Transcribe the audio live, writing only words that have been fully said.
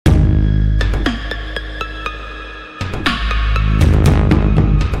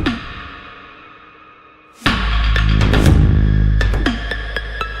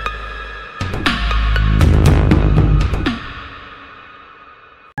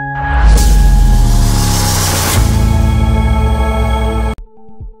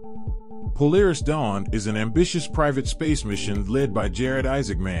Polaris Dawn is an ambitious private space mission led by Jared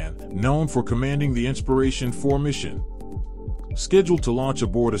Isaacman, known for commanding the Inspiration 4 mission. Scheduled to launch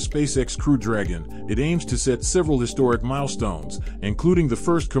aboard a SpaceX Crew Dragon, it aims to set several historic milestones, including the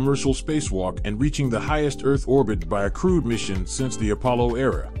first commercial spacewalk and reaching the highest Earth orbit by a crewed mission since the Apollo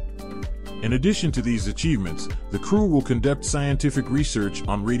era. In addition to these achievements, the crew will conduct scientific research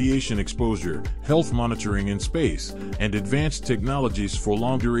on radiation exposure, health monitoring in space, and advanced technologies for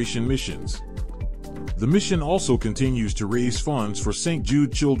long-duration missions. The mission also continues to raise funds for St.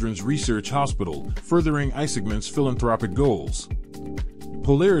 Jude Children's Research Hospital, furthering Isaacman's philanthropic goals.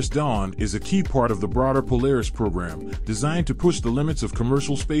 Polaris Dawn is a key part of the broader Polaris program, designed to push the limits of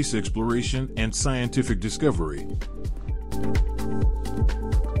commercial space exploration and scientific discovery.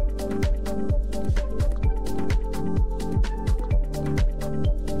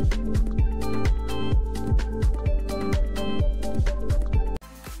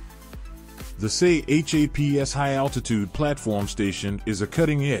 The Sceye HAPS high-altitude platform station is a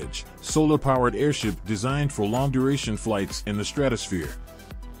cutting-edge, solar-powered airship designed for long-duration flights in the stratosphere.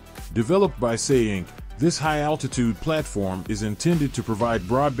 Developed by Sceye Inc., this high-altitude platform is intended to provide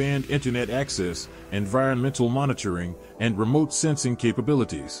broadband internet access, environmental monitoring, and remote sensing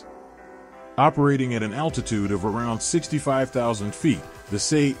capabilities. Operating at an altitude of around 65,000 feet, the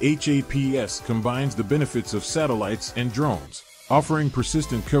Sceye HAPS combines the benefits of satellites and drones, offering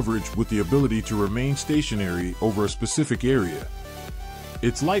persistent coverage with the ability to remain stationary over a specific area.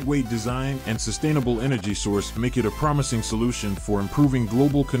 Its lightweight design and sustainable energy source make it a promising solution for improving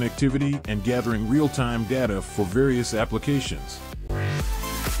global connectivity and gathering real-time data for various applications.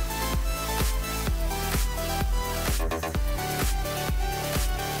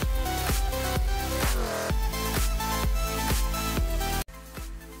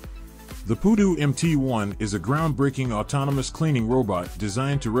 The PUDU MT-1 is a groundbreaking autonomous cleaning robot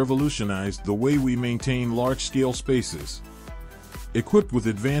designed to revolutionize the way we maintain large-scale spaces. Equipped with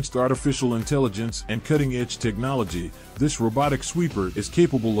advanced artificial intelligence and cutting-edge technology, this robotic sweeper is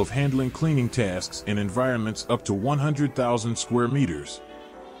capable of handling cleaning tasks in environments up to 100,000 square meters.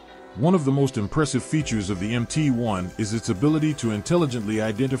 One of the most impressive features of the MT-1 is its ability to intelligently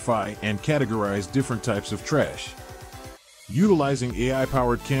identify and categorize different types of trash. Utilizing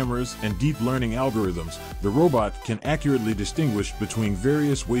AI-powered cameras and deep learning algorithms, the robot can accurately distinguish between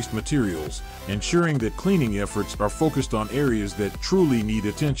various waste materials, ensuring that cleaning efforts are focused on areas that truly need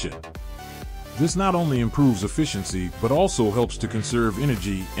attention. This not only improves efficiency, but also helps to conserve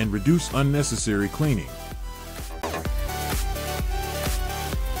energy and reduce unnecessary cleaning.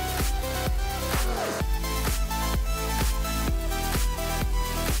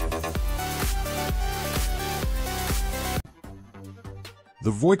 The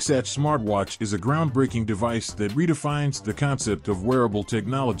Voixatch smartwatch is a groundbreaking device that redefines the concept of wearable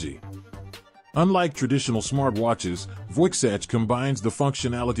technology. Unlike traditional smartwatches, Voixatch combines the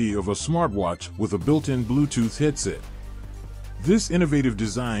functionality of a smartwatch with a built-in Bluetooth headset. This innovative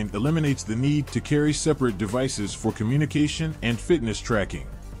design eliminates the need to carry separate devices for communication and fitness tracking.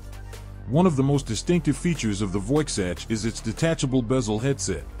 One of the most distinctive features of the Voixatch is its detachable bezel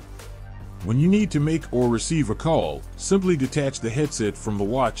headset. When you need to make or receive a call, simply detach the headset from the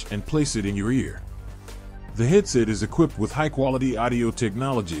watch and place it in your ear. The headset is equipped with high-quality audio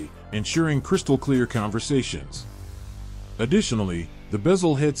technology, ensuring crystal-clear conversations. Additionally, the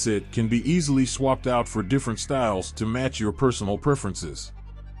bezel headset can be easily swapped out for different styles to match your personal preferences.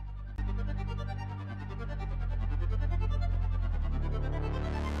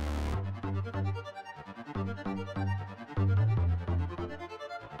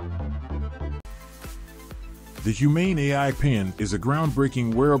 The Humane Ai Pin is a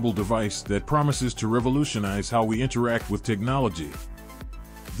groundbreaking wearable device that promises to revolutionize how we interact with technology.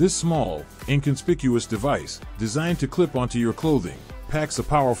 This small, inconspicuous device, designed to clip onto your clothing, packs a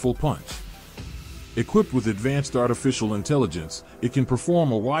powerful punch. Equipped with advanced artificial intelligence, it can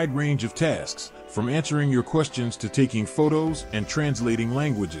perform a wide range of tasks, from answering your questions to taking photos and translating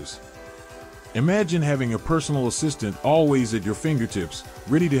languages. Imagine having a personal assistant always at your fingertips,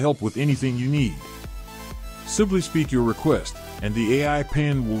 ready to help with anything you need. Simply speak your request, and the AI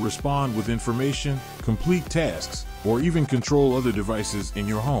Pin will respond with information, complete tasks, or even control other devices in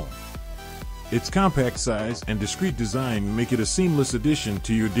your home. Its compact size and discreet design make it a seamless addition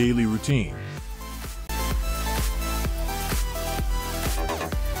to your daily routine.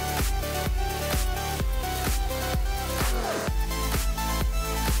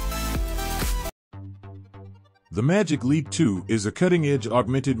 The Magic Leap 2 is a cutting-edge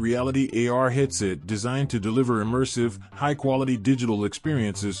augmented reality AR headset designed to deliver immersive, high-quality digital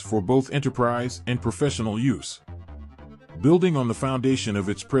experiences for both enterprise and professional use. Building on the foundation of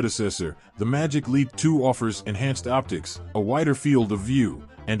its predecessor, the Magic Leap 2 offers enhanced optics, a wider field of view,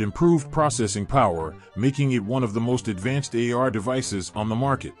 and improved processing power, making it one of the most advanced AR devices on the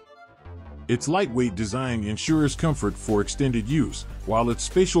market. Its lightweight design ensures comfort for extended use, while its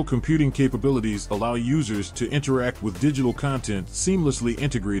spatial computing capabilities allow users to interact with digital content seamlessly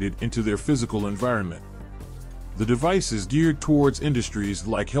integrated into their physical environment. The device is geared towards industries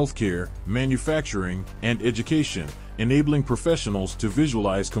like healthcare, manufacturing, and education, enabling professionals to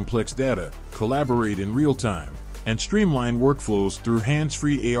visualize complex data, collaborate in real time, and streamline workflows through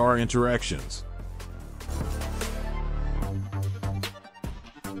hands-free AR interactions.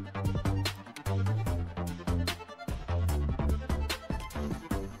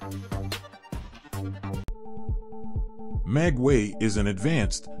 Magway is an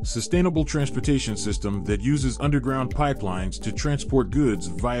advanced, sustainable transportation system that uses underground pipelines to transport goods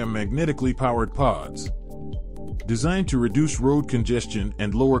via magnetically powered pods. Designed to reduce road congestion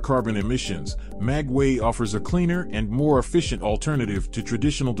and lower carbon emissions, Magway offers a cleaner and more efficient alternative to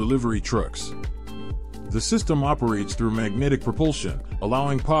traditional delivery trucks. The system operates through magnetic propulsion,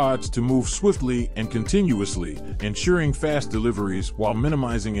 allowing pods to move swiftly and continuously, ensuring fast deliveries while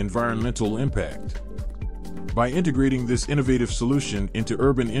minimizing environmental impact. By integrating this innovative solution into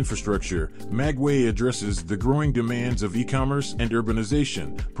urban infrastructure, Magway addresses the growing demands of e-commerce and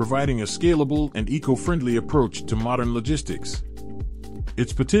urbanization, providing a scalable and eco-friendly approach to modern logistics.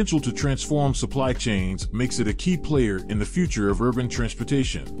 Its potential to transform supply chains makes it a key player in the future of urban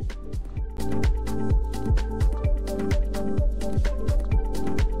transportation.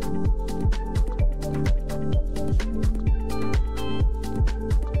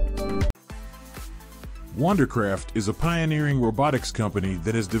 Wandercraft is a pioneering robotics company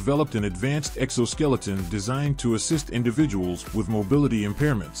that has developed an advanced exoskeleton designed to assist individuals with mobility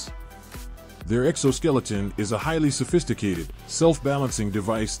impairments. Their exoskeleton is a highly sophisticated, self-balancing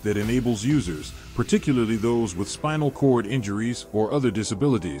device that enables users, particularly those with spinal cord injuries or other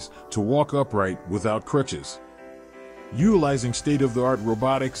disabilities, to walk upright without crutches. Utilizing state-of-the-art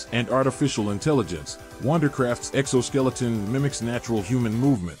robotics and artificial intelligence, Wandercraft's exoskeleton mimics natural human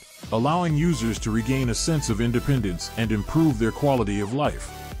movement, allowing users to regain a sense of independence and improve their quality of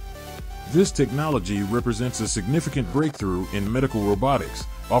life. This technology represents a significant breakthrough in medical robotics,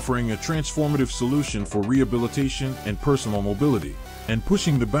 offering a transformative solution for rehabilitation and personal mobility, and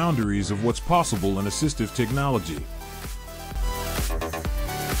pushing the boundaries of what's possible in assistive technology.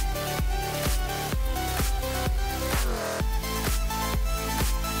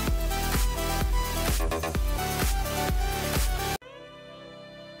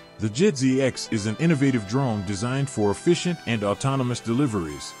 The Jedsy X is an innovative drone designed for efficient and autonomous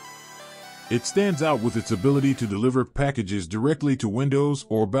deliveries. It stands out with its ability to deliver packages directly to windows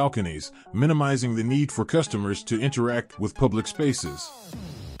or balconies, minimizing the need for customers to interact with public spaces.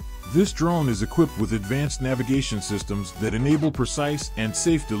 This drone is equipped with advanced navigation systems that enable precise and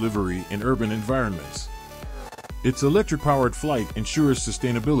safe delivery in urban environments. Its electric-powered flight ensures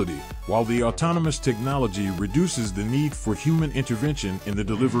sustainability, while the autonomous technology reduces the need for human intervention in the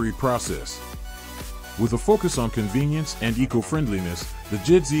delivery process. With a focus on convenience and eco-friendliness, the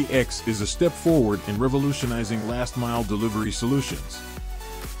Jedsy X is a step forward in revolutionizing last-mile delivery solutions.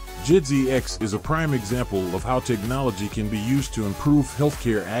 Jedsy X is a prime example of how technology can be used to improve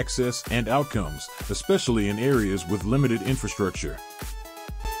healthcare access and outcomes, especially in areas with limited infrastructure.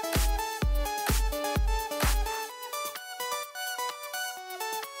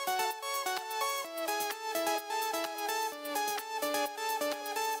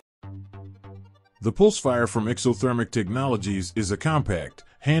 The Pulsefire from Exothermic Technologies is a compact,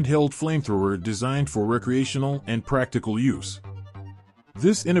 handheld flamethrower designed for recreational and practical use.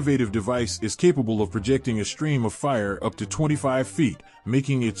 This innovative device is capable of projecting a stream of fire up to 25 feet,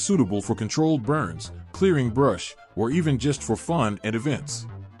 making it suitable for controlled burns, clearing brush, or even just for fun at events.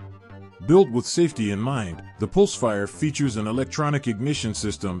 Built with safety in mind, the Pulsefire features an electronic ignition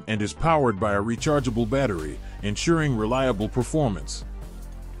system and is powered by a rechargeable battery, ensuring reliable performance.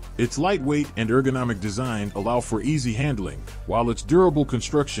 Its lightweight and ergonomic design allow for easy handling, while its durable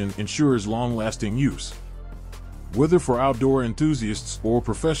construction ensures long-lasting use. Whether for outdoor enthusiasts or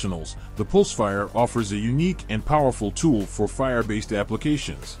professionals, the Pulsefire offers a unique and powerful tool for fire-based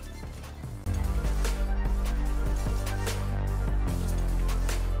applications.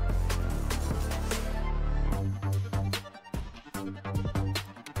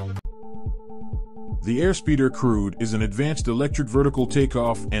 The Airspeeder Crewed is an advanced electric vertical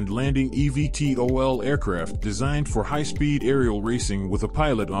takeoff and landing eVTOL aircraft designed for high-speed aerial racing with a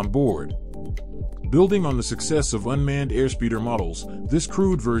pilot on board. Building on the success of unmanned airspeeder models, this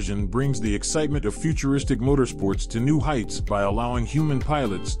crewed version brings the excitement of futuristic motorsports to new heights by allowing human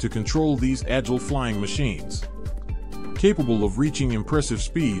pilots to control these agile flying machines. Capable of reaching impressive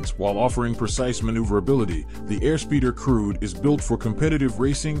speeds while offering precise maneuverability, the Airspeeder Crewed is built for competitive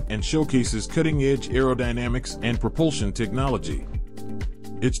racing and showcases cutting-edge aerodynamics and propulsion technology.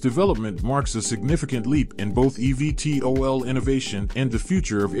 Its development marks a significant leap in both eVTOL innovation and the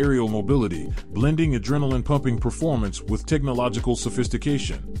future of aerial mobility, blending adrenaline-pumping performance with technological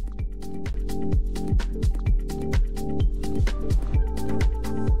sophistication.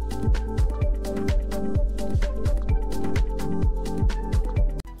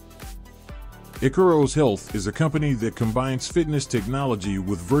 ICAROS Health is a company that combines fitness technology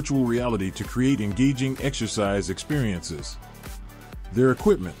with virtual reality to create engaging exercise experiences. Their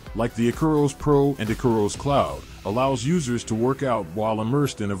equipment, like the ICAROS Pro and ICAROS Cloud, allows users to work out while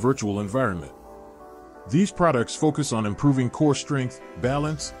immersed in a virtual environment. These products focus on improving core strength,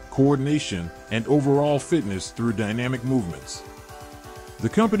 balance, coordination, and overall fitness through dynamic movements. The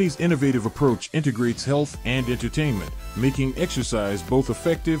company's innovative approach integrates health and entertainment, making exercise both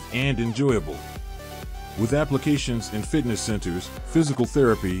effective and enjoyable. With applications in fitness centers, physical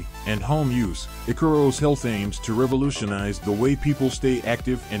therapy, and home use, ICAROS Health aims to revolutionize the way people stay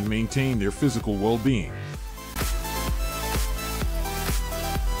active and maintain their physical well-being.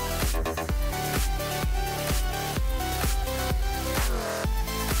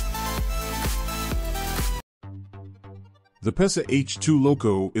 The Pesa H2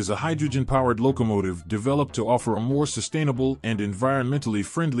 Loco is a hydrogen-powered locomotive developed to offer a more sustainable and environmentally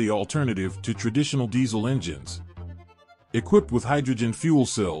friendly alternative to traditional diesel engines. Equipped with hydrogen fuel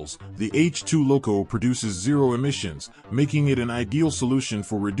cells, the H2 Loco produces zero emissions, making it an ideal solution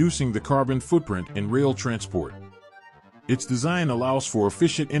for reducing the carbon footprint in rail transport. Its design allows for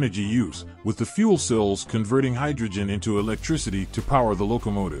efficient energy use, with the fuel cells converting hydrogen into electricity to power the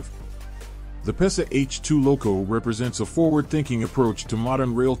locomotive. The Pesa H2 Loco represents a forward-thinking approach to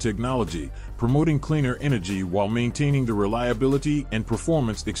modern rail technology, promoting cleaner energy while maintaining the reliability and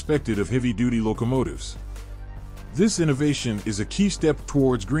performance expected of heavy-duty locomotives. This innovation is a key step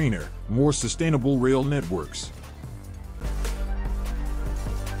towards greener, more sustainable rail networks.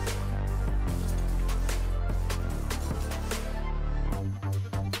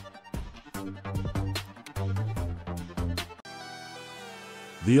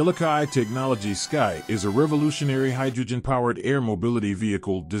 The Alaka'i technology Skai is a revolutionary hydrogen-powered air mobility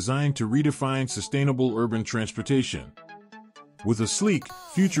vehicle designed to redefine sustainable urban transportation. With a sleek,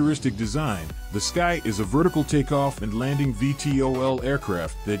 futuristic design, the Skai is a vertical takeoff and landing VTOL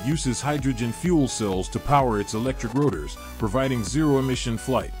aircraft that uses hydrogen fuel cells to power its electric rotors, providing zero-emission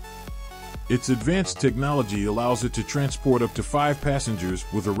flight. Its advanced technology allows it to transport up to 5 passengers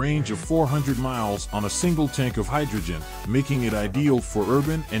with a range of 400 miles on a single tank of hydrogen, making it ideal for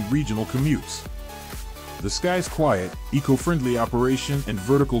urban and regional commutes. The Skai's quiet, eco-friendly operation and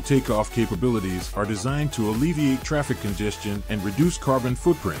vertical takeoff capabilities are designed to alleviate traffic congestion and reduce carbon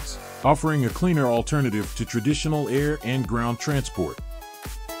footprints, offering a cleaner alternative to traditional air and ground transport.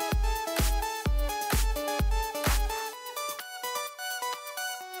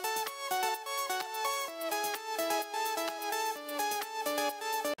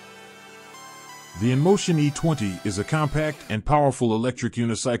 The INMOTION E20 is a compact and powerful electric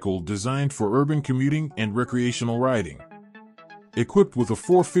unicycle designed for urban commuting and recreational riding. Equipped with a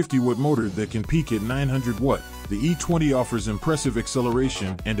 450-watt motor that can peak at 900 watt, the E20 offers impressive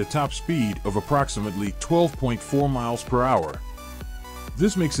acceleration and a top speed of approximately 12.4 miles per hour.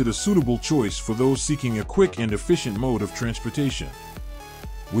 This makes it a suitable choice for those seeking a quick and efficient mode of transportation.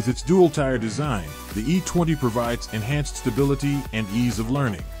 With its dual-tire design, the E20 provides enhanced stability and ease of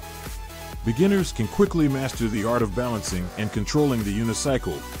learning. Beginners can quickly master the art of balancing and controlling the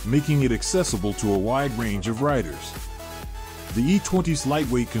unicycle, making it accessible to a wide range of riders. The E20's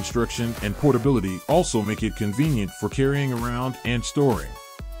lightweight construction and portability also make it convenient for carrying around and storing.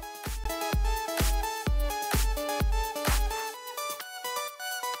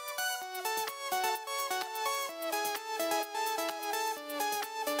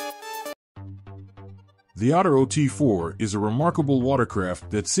 The Otter OT4 is a remarkable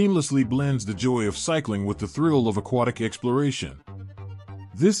watercraft that seamlessly blends the joy of cycling with the thrill of aquatic exploration.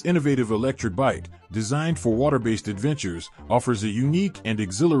 This innovative electric bike, designed for water-based adventures, offers a unique and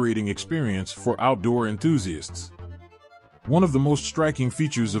exhilarating experience for outdoor enthusiasts. One of the most striking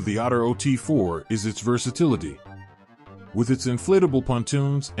features of the Otter OT4 is its versatility. With its inflatable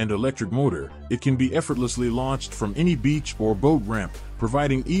pontoons and electric motor, it can be effortlessly launched from any beach or boat ramp,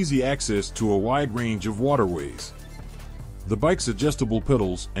 providing easy access to a wide range of waterways. The bike's adjustable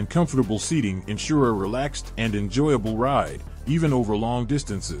pedals and comfortable seating ensure a relaxed and enjoyable ride, even over long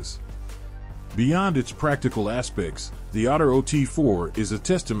distances. Beyond its practical aspects, the Otter OT4 is a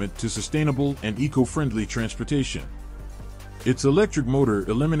testament to sustainable and eco-friendly transportation. Its electric motor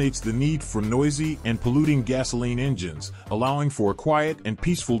eliminates the need for noisy and polluting gasoline engines, allowing for a quiet and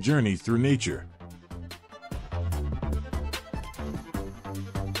peaceful journey through nature.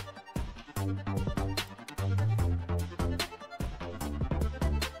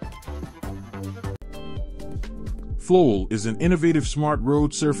 Flowell is an innovative smart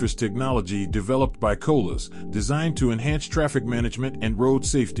road surface technology developed by Colas, designed to enhance traffic management and road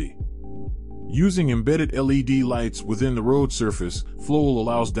safety. Using embedded LED lights within the road surface, Flowell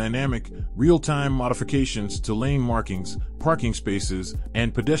allows dynamic, real-time modifications to lane markings, parking spaces,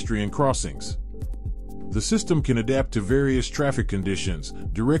 and pedestrian crossings. The system can adapt to various traffic conditions,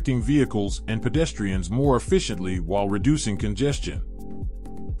 directing vehicles and pedestrians more efficiently while reducing congestion.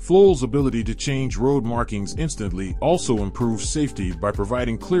 Flowell's ability to change road markings instantly also improves safety by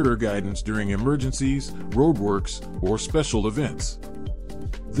providing clearer guidance during emergencies, roadworks, or special events.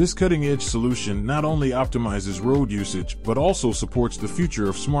 This cutting-edge solution not only optimizes road usage but also supports the future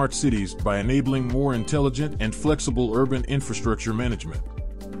of smart cities by enabling more intelligent and flexible urban infrastructure management.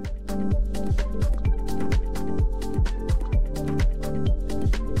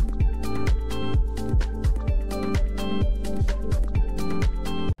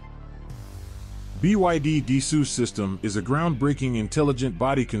 BYD DiSus System is a groundbreaking intelligent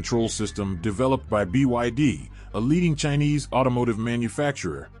body control system developed by BYD, a leading Chinese automotive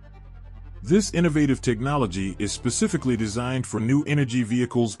manufacturer. This innovative technology is specifically designed for new energy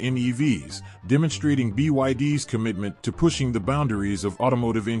vehicles (NEVs), demonstrating BYD's commitment to pushing the boundaries of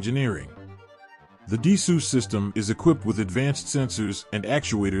automotive engineering. The DiSus system is equipped with advanced sensors and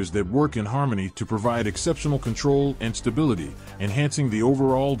actuators that work in harmony to provide exceptional control and stability, enhancing the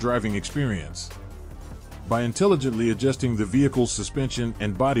overall driving experience. By intelligently adjusting the vehicle's suspension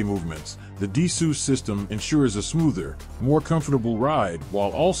and body movements, the DiSus system ensures a smoother, more comfortable ride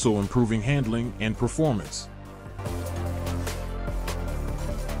while also improving handling and performance.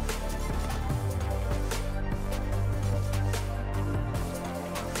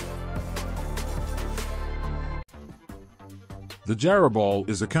 The Jyroball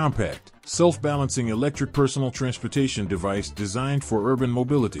is a compact, self-balancing electric personal transportation device designed for urban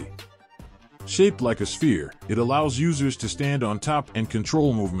mobility. Shaped like a sphere, it allows users to stand on top and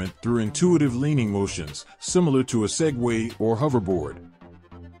control movement through intuitive leaning motions, similar to a Segway or hoverboard.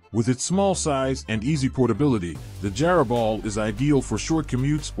 With its small size and easy portability, the Jyroball is ideal for short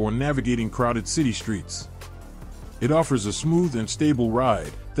commutes or navigating crowded city streets. It offers a smooth and stable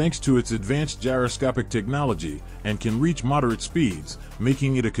ride, thanks to its advanced gyroscopic technology, and can reach moderate speeds,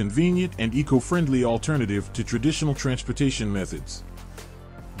 making it a convenient and eco-friendly alternative to traditional transportation methods.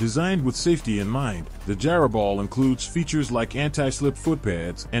 Designed with safety in mind, the Jyroball includes features like anti-slip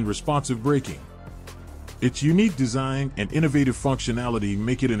footpads and responsive braking. Its unique design and innovative functionality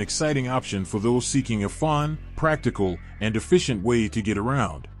make it an exciting option for those seeking a fun, practical, and efficient way to get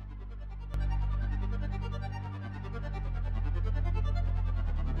around.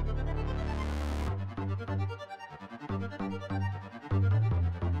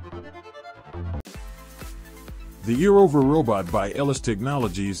 The eRover robot by Ellis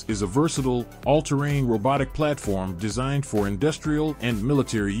Technologies is a versatile, all-terrain robotic platform designed for industrial and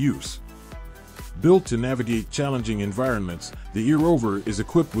military use. Built to navigate challenging environments, the eRover is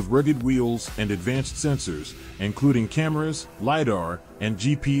equipped with rugged wheels and advanced sensors, including cameras, LiDAR, and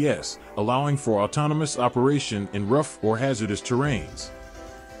GPS, allowing for autonomous operation in rough or hazardous terrains.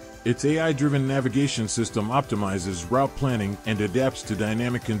 Its AI-driven navigation system optimizes route planning and adapts to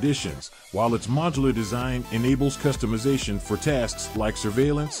dynamic conditions, while its modular design enables customization for tasks like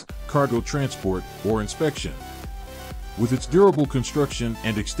surveillance, cargo transport, or inspection. With its durable construction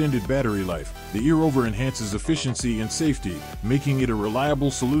and extended battery life, the eRover enhances efficiency and safety, making it a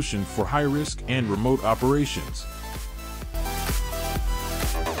reliable solution for high-risk and remote operations.